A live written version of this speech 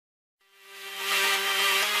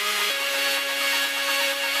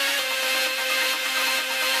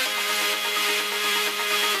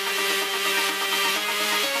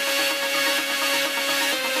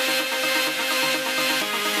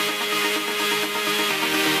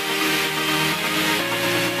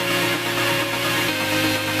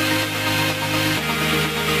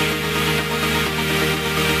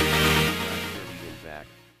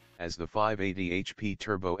580 HP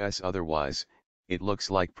Turbo S. Otherwise, it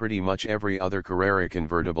looks like pretty much every other Carrera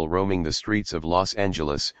convertible roaming the streets of Los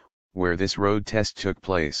Angeles, where this road test took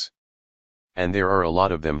place. And there are a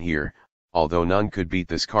lot of them here, although none could beat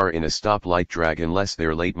this car in a stoplight drag unless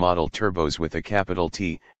they're late model turbos with a capital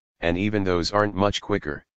T, and even those aren't much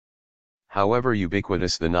quicker. However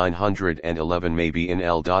ubiquitous the 911 may be in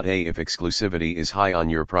LA, if exclusivity is high on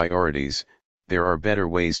your priorities, there are better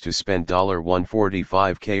ways to spend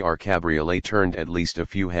 $145K. Our Cabriolet turned at least a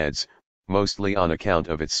few heads, mostly on account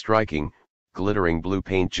of its striking, glittering blue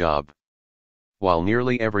paint job. While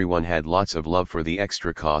nearly everyone had lots of love for the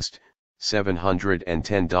extra cost,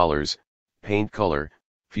 $710, paint color,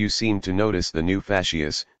 few seemed to notice the new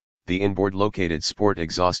fascias, the inboard located sport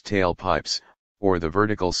exhaust tailpipes, or the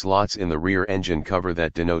vertical slots in the rear engine cover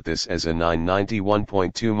that denote this as a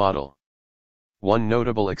 991.2 model. One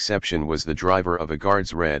notable exception was the driver of a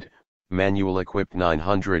Guards Red, manual-equipped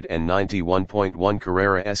 991.1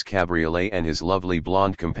 Carrera S Cabriolet and his lovely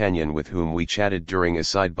blonde companion, with whom we chatted during a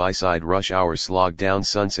side-by-side rush hour slog down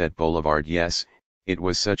Sunset Boulevard. Yes, it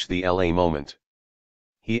was such the LA moment.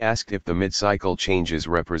 He asked if the mid-cycle changes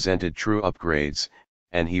represented true upgrades,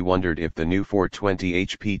 and he wondered if the new 420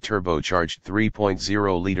 HP turbocharged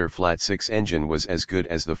 3.0-liter flat-six engine was as good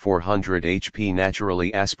as the 400 HP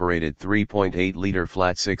naturally aspirated 3.8-liter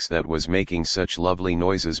flat-six that was making such lovely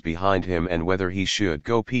noises behind him, and whether he should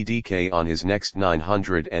go PDK on his next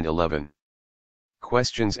 911.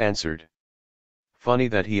 Questions answered. Funny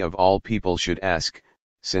that he of all people should ask,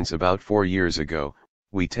 since about 4 years ago,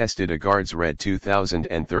 we tested a Guards Red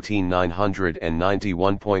 2013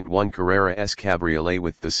 991.1 Carrera S Cabriolet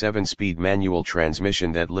with the 7-speed manual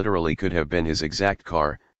transmission that literally could have been his exact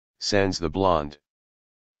car, sans the blonde.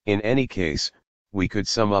 In any case, we could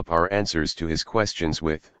sum up our answers to his questions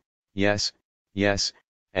with, yes, yes,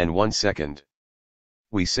 and 1 second.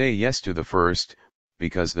 We say yes to the first,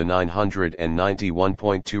 because the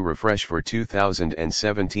 991.2 refresh for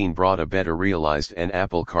 2017 brought a better realized and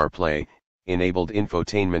Apple CarPlay enabled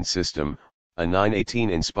infotainment system, a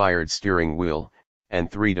 918-inspired steering wheel, and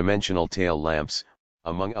 3-dimensional tail lamps,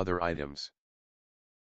 among other items.